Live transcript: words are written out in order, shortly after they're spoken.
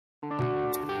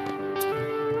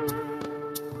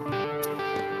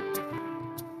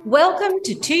Welcome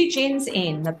to Two Gins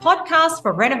In, the podcast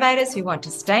for renovators who want to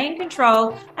stay in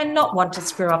control and not want to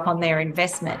screw up on their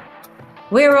investment.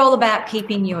 We're all about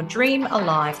keeping your dream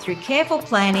alive through careful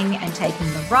planning and taking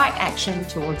the right action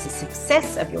towards the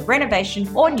success of your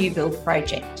renovation or new build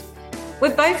project.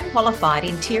 We're both qualified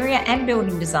interior and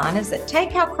building designers that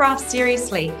take our craft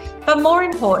seriously, but more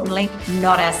importantly,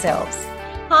 not ourselves.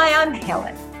 Hi, I'm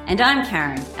Helen. And I'm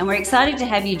Karen, and we're excited to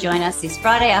have you join us this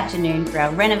Friday afternoon for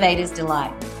our Renovators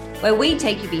Delight, where we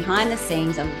take you behind the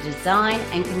scenes of the design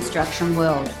and construction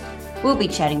world. We'll be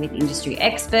chatting with industry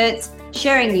experts,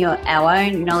 sharing our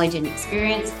own knowledge and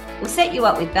experience. We'll set you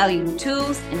up with valuable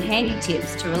tools and handy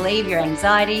tips to relieve your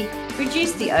anxiety,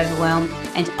 reduce the overwhelm,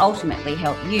 and ultimately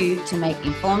help you to make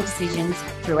informed decisions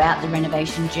throughout the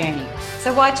renovation journey.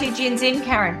 So why Two Gins In,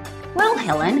 Karen? Well,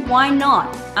 Helen, why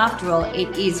not? After all,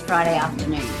 it is Friday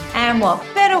afternoon. And what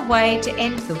better way to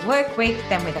end the work week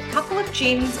than with a couple of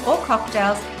gins or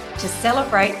cocktails to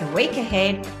celebrate the week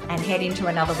ahead and head into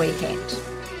another weekend.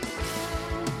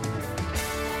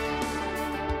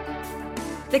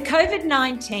 The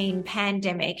COVID-19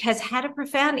 pandemic has had a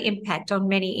profound impact on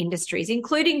many industries,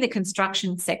 including the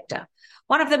construction sector.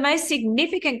 One of the most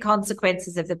significant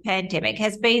consequences of the pandemic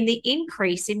has been the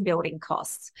increase in building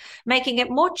costs, making it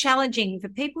more challenging for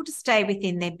people to stay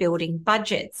within their building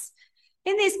budgets.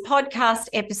 In this podcast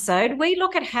episode, we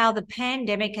look at how the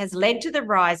pandemic has led to the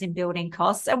rise in building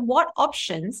costs and what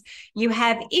options you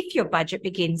have if your budget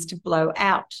begins to blow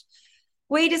out.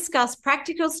 We discuss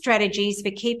practical strategies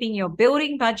for keeping your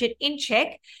building budget in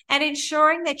check and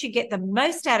ensuring that you get the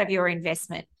most out of your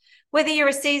investment. Whether you're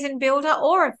a seasoned builder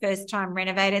or a first-time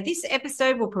renovator, this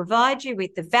episode will provide you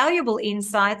with the valuable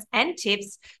insights and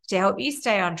tips to help you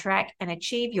stay on track and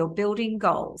achieve your building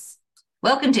goals.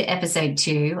 Welcome to episode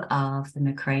 2 of the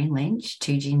McCree & Lynch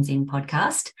Two Gins In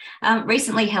podcast.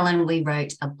 Recently, Helen, we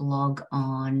wrote a blog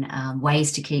on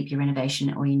ways to keep your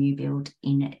renovation or your new build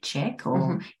in check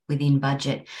or within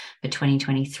budget for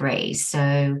 2023.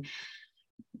 So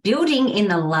building in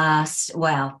the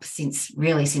since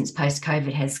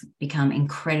post-COVID has become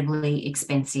incredibly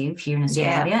expensive here in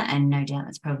Australia, and no doubt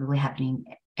that's probably happening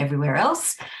everywhere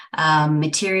else.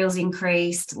 Materials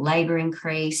increased, labour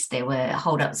increased. There were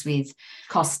holdups with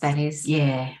Costs, that is.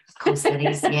 Yeah, cost that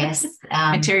is, yes.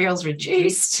 Materials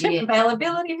reduced,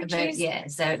 availability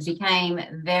reduced. So it became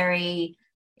very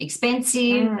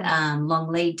expensive, long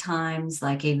lead times,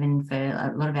 like even for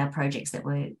a lot of our projects that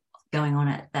were going on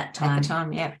at that time. At the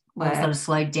time, yeah. Well, sort of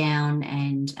slowed down,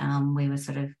 and we were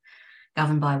sort of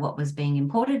governed by what was being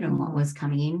imported and what was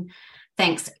coming in.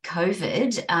 Thanks,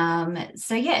 COVID.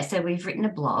 So we've written a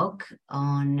blog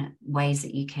on ways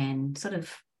that you can sort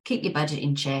of keep your budget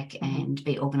in check and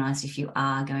be organised if you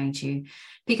are going to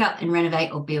pick up and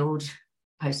renovate or build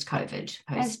post-COVID,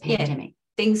 post-pandemic. Yeah,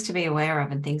 things to be aware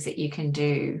of and things that you can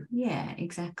do. Yeah,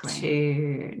 exactly.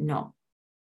 To not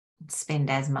spend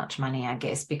as much money, I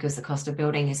guess, because the cost of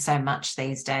building is so much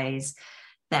these days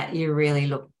that you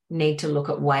really need to look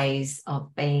at ways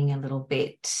of being a little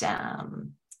bit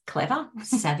clever,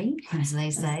 savvy, as they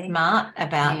say, smart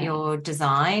about your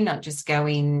design, not just go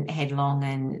in headlong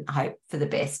and hope for the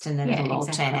best and then it'll all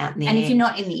turn out in the end. If you're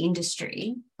not in the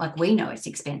industry, like we know it's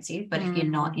expensive, but if you're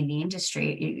not in the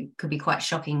industry, it could be quite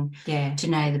shocking to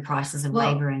know the prices of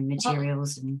labour and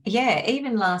materials.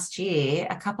 Even last year,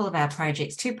 a couple of our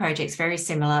projects, 2 projects very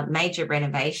similar, major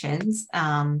renovations,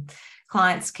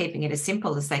 clients keeping it as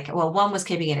simple as they can. Well, one was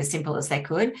keeping it as simple as they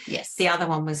could. Yes. The other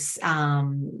one was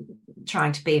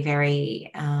trying to be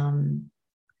very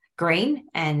green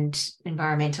and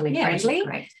environmentally friendly.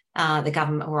 Great. The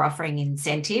government were offering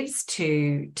incentives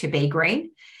to be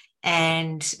green,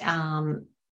 and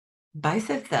both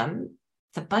of them,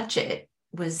 the budget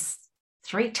was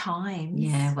 3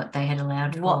 times what they had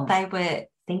allowed for. What they were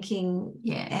thinking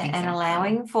and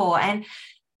allowing for. And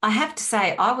I have to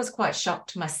say, I was quite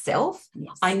shocked myself.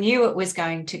 Yes. I knew it was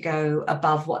going to go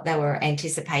above what they were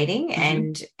anticipating,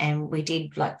 and we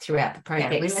did, like, throughout the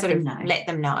project, let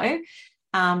them know.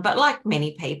 But like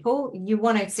many people, you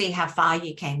want to see how far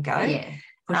you can go. Yeah.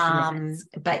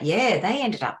 But they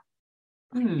ended up.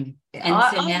 And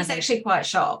I was actually quite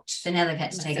shocked. So now they've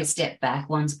had to take a step back.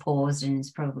 One's paused and is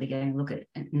probably going to look at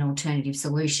an alternative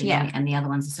solution. And the other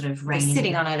one's sort of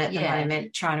sitting on it at the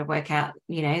moment, trying to work out,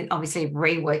 obviously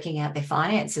reworking out their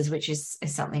finances, which is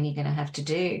something you're going to have to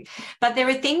do. But there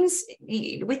are things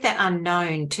with that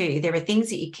unknown too. There are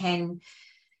things that you can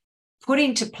put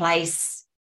into place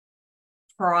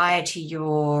prior to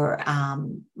your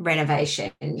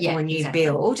renovation when you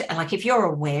build. And like, if you're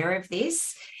aware of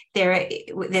this,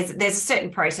 there's a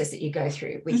certain process that you go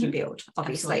through with your build,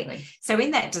 obviously. Absolutely. So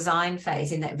in that design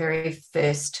phase, in that very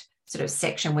first sort of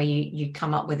section where you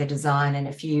come up with a design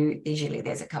and usually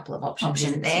there's a couple of options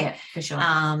in there. Yeah, for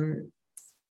sure.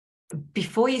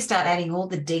 Before you start adding all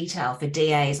the detail for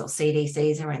DAs or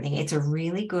CDCs or anything, it's a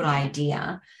really good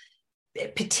idea,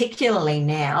 particularly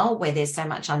now where there's so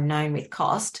much unknown with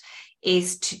cost,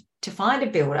 is to find a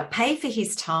builder, pay for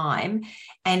his time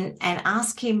and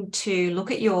ask him to look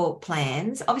at your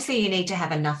plans. Obviously, you need to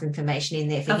have enough information in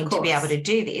there for him to be able to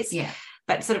do this. Yeah.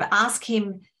 But sort of ask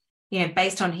him,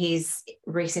 based on his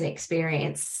recent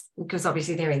experience, because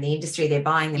obviously they're in the industry, they're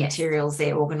buying the materials,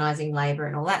 they're organising labour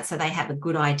and all that, so they have a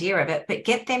good idea of it, but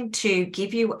get them to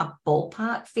give you a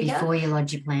ballpark figure. Before you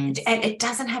lodge your plans. And it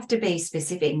doesn't have to be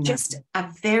specific, just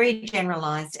a very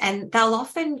generalised, and they'll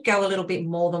often go a little bit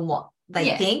more than what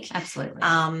they think. Absolutely.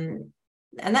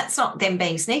 And that's not them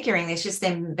being sneakering, it's just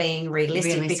them being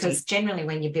realistic, because generally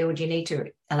when you build, you need to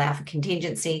allow for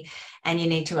contingency and you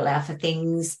need to allow for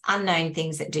unknown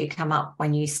things that do come up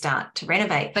when you start to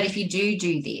renovate. But if you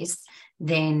do this,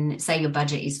 then say your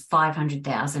budget is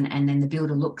 500,000 and then the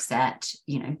builder looks at,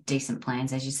 decent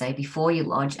plans, as you say, before you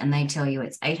lodge, and they tell you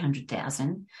it's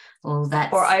 800,000, well,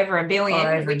 that's... Or over $1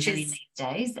 billion, which is these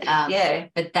days.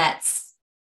 But that's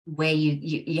where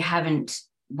you haven't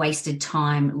wasted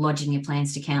time lodging your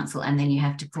plans to council, and then you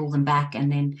have to pull them back and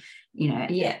then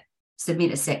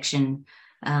submit a section.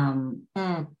 And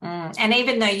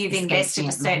even though you've invested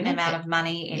a certain amount of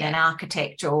money in an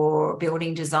architect or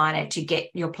building designer to get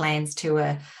your plans to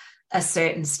a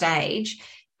certain stage,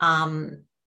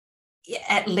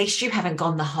 at least you haven't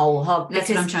gone the whole hog. That's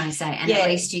what I'm trying to say. And at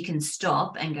least you can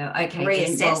stop and go,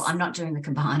 okay, well, I'm not doing the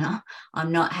cabana.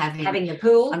 I'm not having the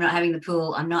pool. I'm not having the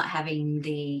pool. I'm not having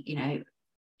the,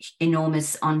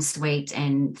 enormous ensuite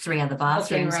and 3 other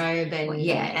bathrooms. Robe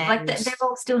and they're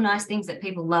all still nice things that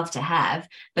people love to have,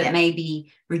 but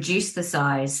maybe reduce the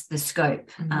size, the scope,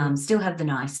 still have the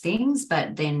nice things,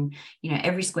 but then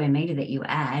every square meter that you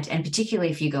add, and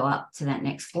particularly if you go up to that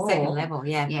next floor, second level,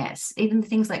 even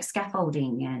things like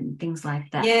scaffolding and things like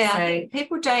that. I think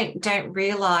people don't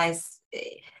realize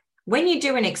when you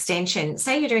do an extension,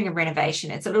 say you're doing a renovation,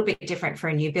 it's a little bit different for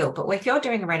a new build, but if you're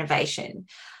doing a renovation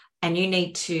and you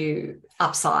need to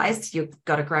upsize, you've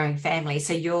got a growing family,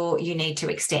 so you need to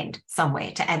extend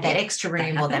somewhere to add that extra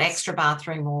room or that extra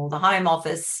bathroom or the home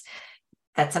office.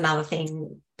 That's another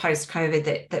thing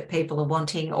post-COVID that people are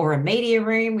wanting, or a media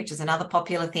room, which is another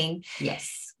popular thing.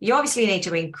 Yes. You obviously need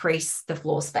to increase the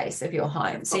floor space of your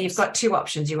home. So you've got 2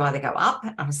 options. You either go up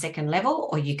on a second level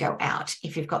or you go out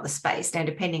if you've got the space. Now,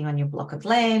 depending on your block of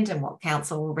land and what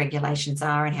council regulations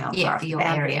are and how far your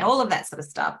area and all of that sort of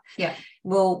stuff,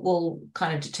 will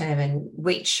kind of determine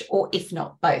which, or if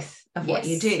not both, of what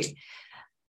you do.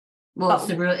 Well, it's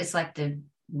the rule. It's like the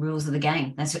rules of the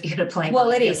game. That's what you've got to play.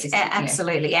 Well, it is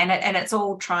absolutely, and it's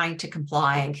all trying to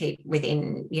comply and keep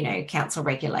within council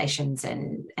regulations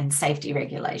and safety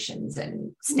regulations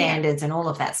and standards and all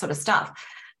of that sort of stuff.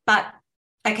 But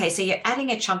okay, so you're adding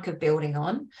a chunk of building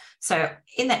on. So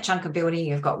in that chunk of building,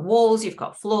 you've got walls, you've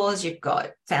got floors, you've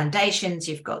got foundations,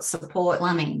 you've got support,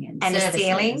 plumbing and the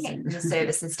ceiling and the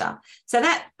service and stuff. So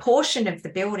that portion of the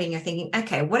building, you're thinking,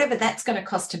 okay, whatever that's going to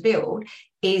cost to build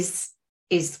is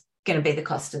going to be the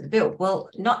cost of the build.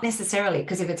 Well, not necessarily,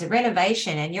 because if it's a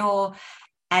renovation and you're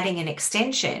adding an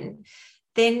extension,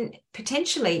 then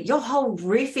potentially your whole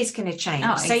roof is going to change.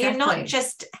 So you're not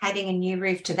just adding a new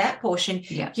roof to that portion.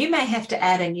 You may have to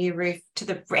add a new roof to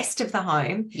the rest of the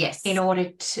home in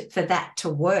order for that to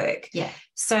work.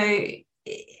 So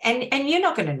and you're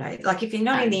not going to know, like if you're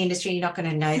not in the industry, you're not going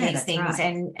to know these things.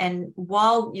 Right. And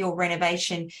while your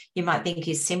renovation you might think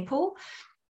is simple,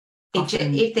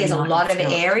 if there's a lot of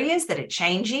areas that are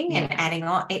changing and adding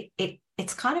on,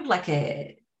 it's kind of like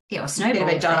a snowball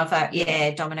effect.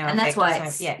 Domino and effect. That's why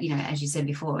it's, as you said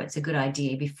before, it's a good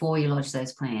idea before you lodge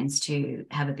those plans to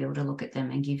have a builder look at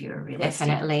them and give you a realistic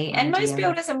idea. And most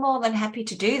builders are more than happy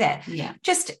to do that.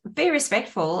 Just be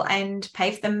respectful and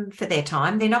pay them for their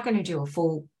time. They're not going to do a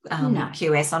full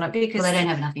QS on it because they don't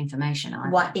have enough information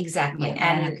either. What exactly?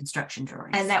 And construction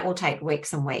drawings, and that will take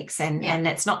weeks and weeks. And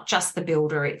it's not just the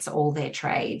builder; it's all their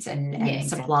trades and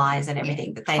supplies and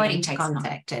everything that they need to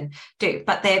contact and do.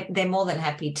 But they're more than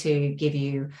happy to give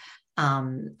you a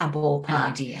ballpark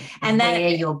idea and where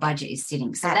your budget is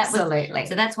sitting. So absolutely.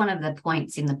 That's one of the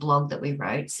points in the blog that we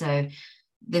wrote. So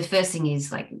the first thing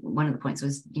is, like, one of the points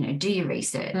was, do your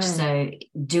research. So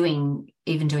doing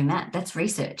that, that's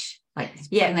research. like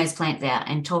putting those plans out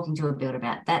and talking to a builder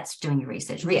about that's doing your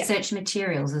research. Research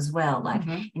materials as well, like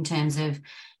in terms of,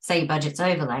 say your budget's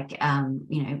over, like,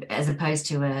 as opposed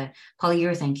to a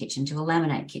polyurethane kitchen to a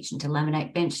laminate kitchen to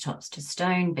laminate bench tops to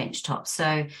stone bench tops.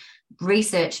 So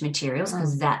research materials,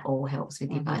 because that all helps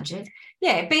with your budget.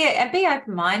 Yeah, be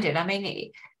open-minded. I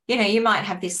mean, you might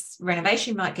have this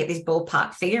renovation, you might get this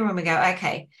ballpark figure and we go,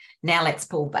 okay, now let's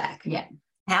pull back. Yeah.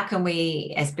 How can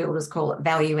we, as builders call it,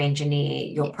 value engineer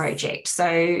your project?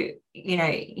 So,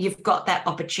 you've got that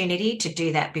opportunity to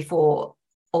do that before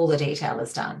all the detail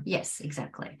is done. Yes,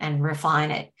 exactly. And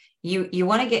refine it. You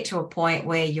want to get to a point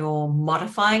where you're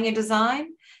modifying a design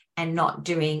and not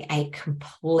doing a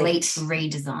complete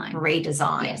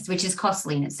redesign. Yes, which is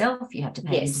costly in itself. You have to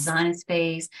pay the designer's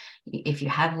fees. If you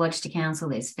have lodged to council,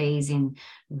 there's fees in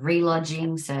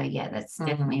relodging. So, that's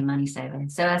definitely a money saver.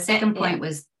 So our second point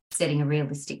was setting a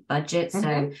realistic budget.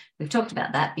 So we've talked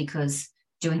about that, because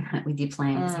doing that with your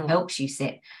plans helps you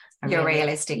set your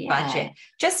realistic budget.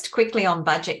 Just quickly on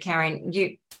budget, Karen,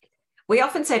 we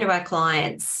often say to our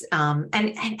clients, and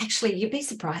actually you'd be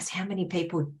surprised how many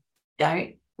people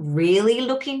don't really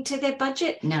look into their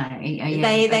budget. No,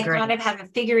 they kind of have a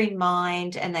figure in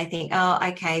mind and they think, oh,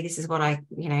 okay, this is what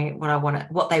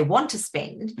what they want to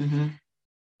spend.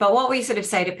 But what we sort of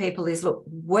say to people is, look,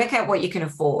 work out what you can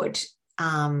afford.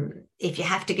 If you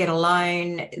have to get a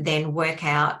loan, then work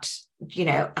out,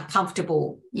 a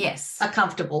comfortable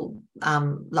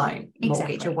loan,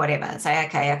 mortgage or whatever. Say,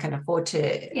 okay, I can afford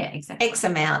to X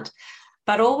amount.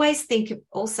 But always think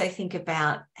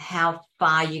about how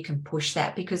far you can push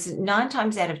that, because 9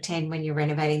 times out of 10 when you're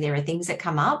renovating, there are things that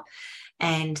come up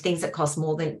and things that cost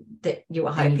more than that you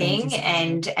were hoping.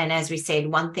 And as we said,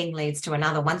 one thing leads to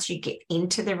another. Once you get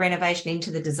into the renovation,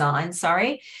 into the design,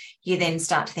 you then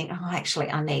start to think, oh,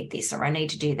 actually, I need this or I need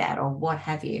to do that or what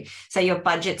have you. So your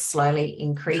budget's slowly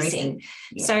increasing.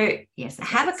 Yeah. So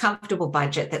have a comfortable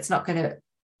budget that's not going to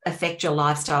affect your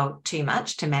lifestyle too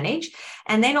much to manage.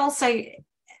 And then also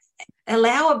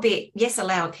allow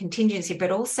a contingency, but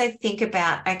also think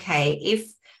about, okay,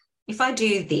 if I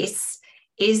do this,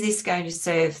 is this going to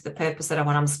serve the purpose that I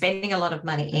want? I'm spending a lot of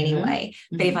money anyway,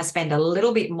 but if I spend a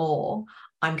little bit more,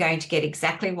 I'm going to get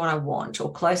exactly what I want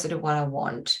or closer to what I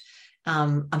want.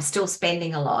 I'm still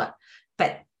spending a lot,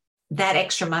 but that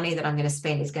extra money that I'm going to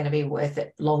spend is going to be worth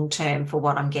it long term for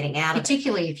what I'm getting out of it.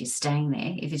 Particularly if you're staying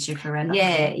there, if it's your forever.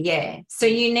 Yeah. So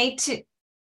you need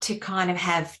to kind of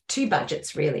have 2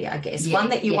 budgets, really, I guess. One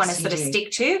that you want to sort of stick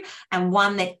to, and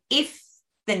one that if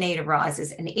the need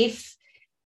arises and if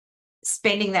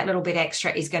spending that little bit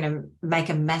extra is going to make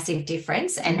a massive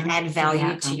difference and add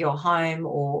value to your home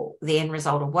or the end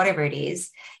result or whatever it is,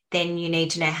 then you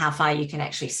need to know how far you can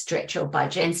actually stretch your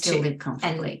budget and still live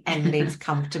comfortably and live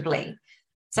comfortably.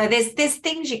 So there's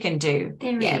things you can do.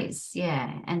 There is.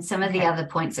 And some of the other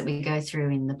points that we go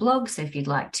through in the blog. So if you'd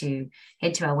like to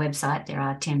head to our website, there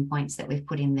are 10 points that we've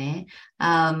put in there.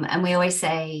 And we always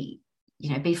say,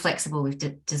 be flexible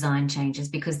with design changes,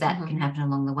 because that can happen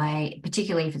along the way,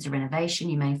 particularly if it's a renovation.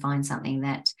 You may find something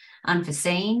that's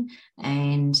unforeseen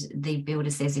and the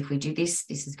builder says, if we do this,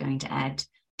 this is going to add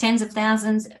tens of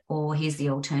thousands, or here's the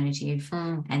alternative,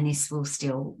 and this will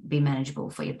still be manageable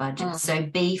for your budget. So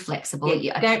be flexible.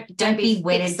 Don't be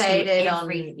wedded to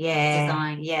every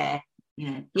design.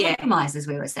 Compromise, as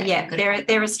we were saying.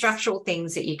 There are structural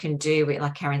things that you can do with,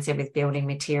 like Karen said, with building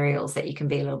materials that you can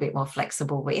be a little bit more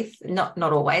flexible with. Not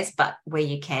always, but where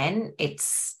you can,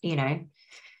 it's,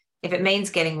 if it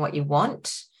means getting what you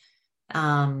want,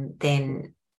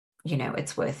 then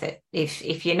it's worth it.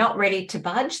 If you're not ready to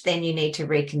budge, then you need to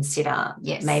reconsider.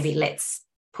 Maybe let's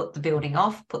put the building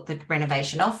off, put the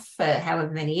renovation off for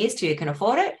however many years till you can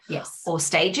afford it. Or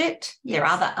stage it. There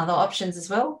are other options as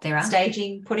well. There are.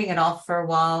 Staging, putting it off for a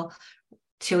while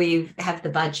till you have the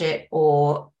budget,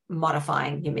 or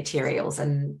modifying your materials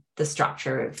and the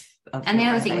structure of and the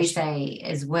other thing we say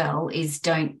as well is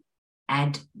don't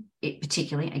add it,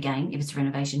 particularly, again, if it's a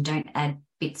renovation, don't add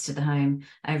bits to the home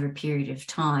over a period of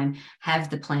time. Have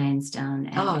the plans done.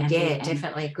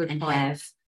 Definitely. Good point. Have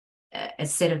a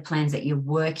set of plans that you're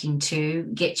working to,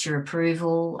 get your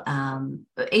approval.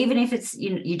 Even if it's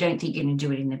you don't think you're going to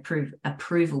do it in the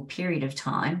approval period of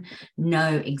time,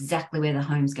 know exactly where the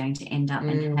home's going to end up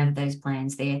and have those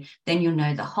plans there. Then you'll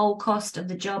know the whole cost of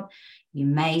the job. You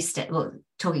may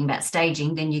talking about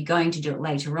staging, then you're going to do it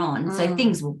later on. So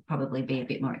things will probably be a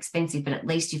bit more expensive, but at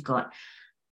least you've got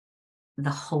the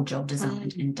whole job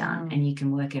designed and done, and you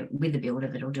can work it with a builder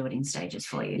that'll do it in stages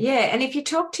for you. And if you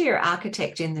talk to your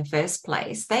architect in the first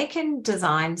place, they can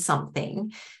design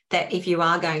something that, if you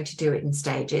are going to do it in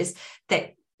stages,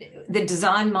 that the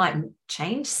design might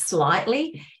change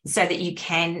slightly so that you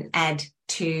can add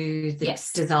to the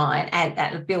design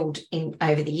and build in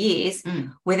over the years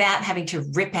without having to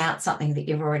rip out something that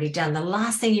you've already done. The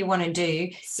last thing you want to do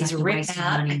is rip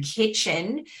out a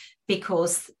kitchen,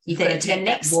 because the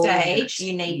next stage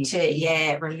you need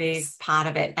to remove part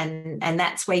of it, and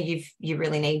that's where you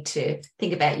really need to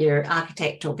think about your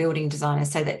architect or building designer,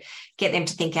 so that get them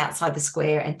to think outside the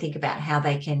square and think about how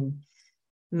they can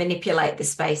manipulate the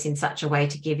space in such a way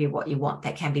to give you what you want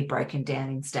that can be broken down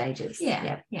in stages.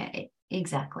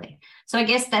 Exactly. So I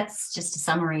guess that's just a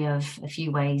summary of a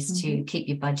few ways to keep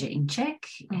your budget in check.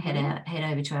 Head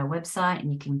over to our website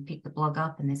and you can pick the blog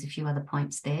up, and there's a few other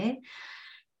points there.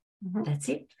 That's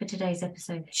it for today's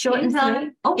episode. Short and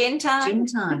time. Gin time. Gin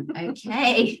time.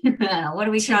 Okay. What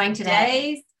are we trying today?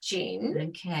 Today's gin.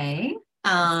 Okay.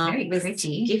 Very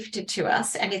pretty. Gifted to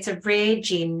us, and it's a rare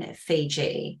gin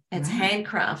Fiji. It's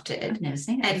handcrafted. I've never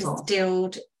seen it and before.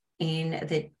 Distilled in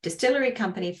the distillery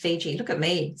company Fiji. Look at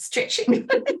me stretching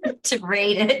to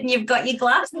read it. You've got your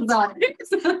glasses on.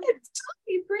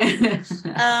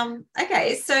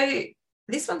 Okay, so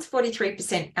this one's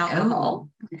 43% alcohol.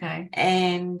 Okay.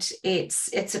 And it's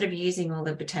sort of using all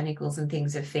the botanicals and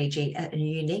things of Fiji, a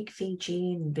unique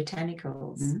Fijian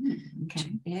botanicals.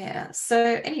 Okay. Yeah. So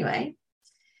anyway,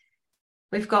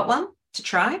 we've got one to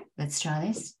try. Let's try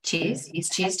this. Cheers. It's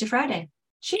cheers to Friday.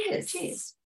 Cheers.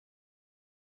 Cheers.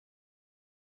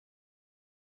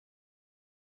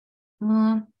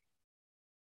 Not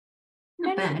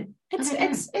bad. It's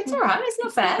all right. It's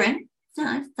not bad. Different.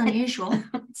 No, it's unusual.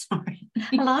 Sorry.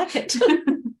 I like it.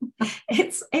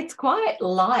 It's quite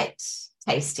light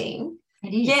tasting.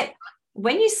 It is. Yet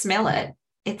when you smell it,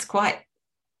 it's quite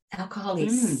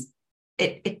alcoholic.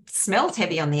 It smells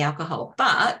heavy on the alcohol,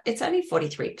 but it's only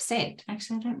 43%.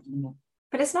 Actually, I don't remember.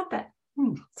 But it's not bad.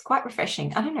 It's quite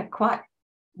refreshing. I don't know I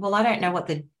don't know what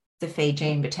the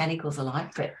Fijian botanicals are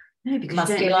like, but no, because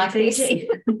must be like Fiji.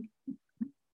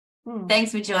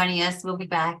 Thanks for joining us. We'll be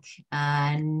back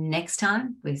next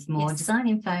time with more design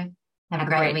info. Have a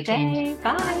great weekend. Day.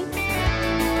 Bye.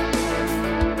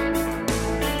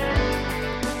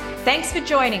 Thanks for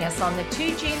joining us on the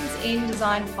Two Gins in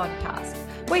Design podcast.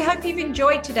 We hope you've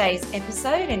enjoyed today's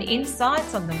episode and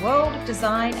insights on the world of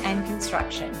design and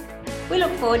construction. We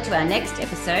look forward to our next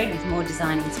episode with more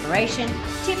design inspiration,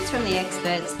 tips from the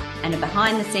experts, and a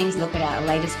behind-the-scenes look at our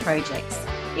latest projects.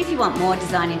 If you want more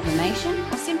design information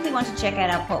or simply want to check out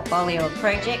our portfolio of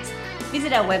projects,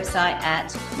 visit our website at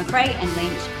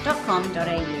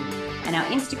mcraeandlynch.com.au and our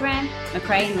Instagram,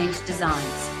 McRae and Lynch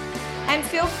Designs. And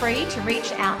feel free to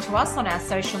reach out to us on our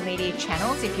social media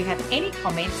channels if you have any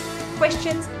comments,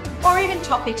 questions, or even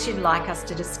topics you'd like us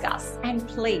to discuss. And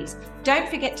please don't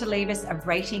forget to leave us a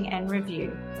rating and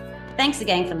review. Thanks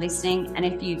again for listening, and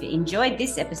if you've enjoyed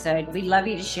this episode, we'd love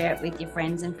you to share it with your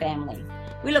friends and family.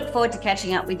 We look forward to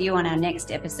catching up with you on our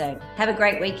next episode. Have a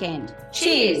great weekend.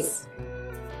 Cheers.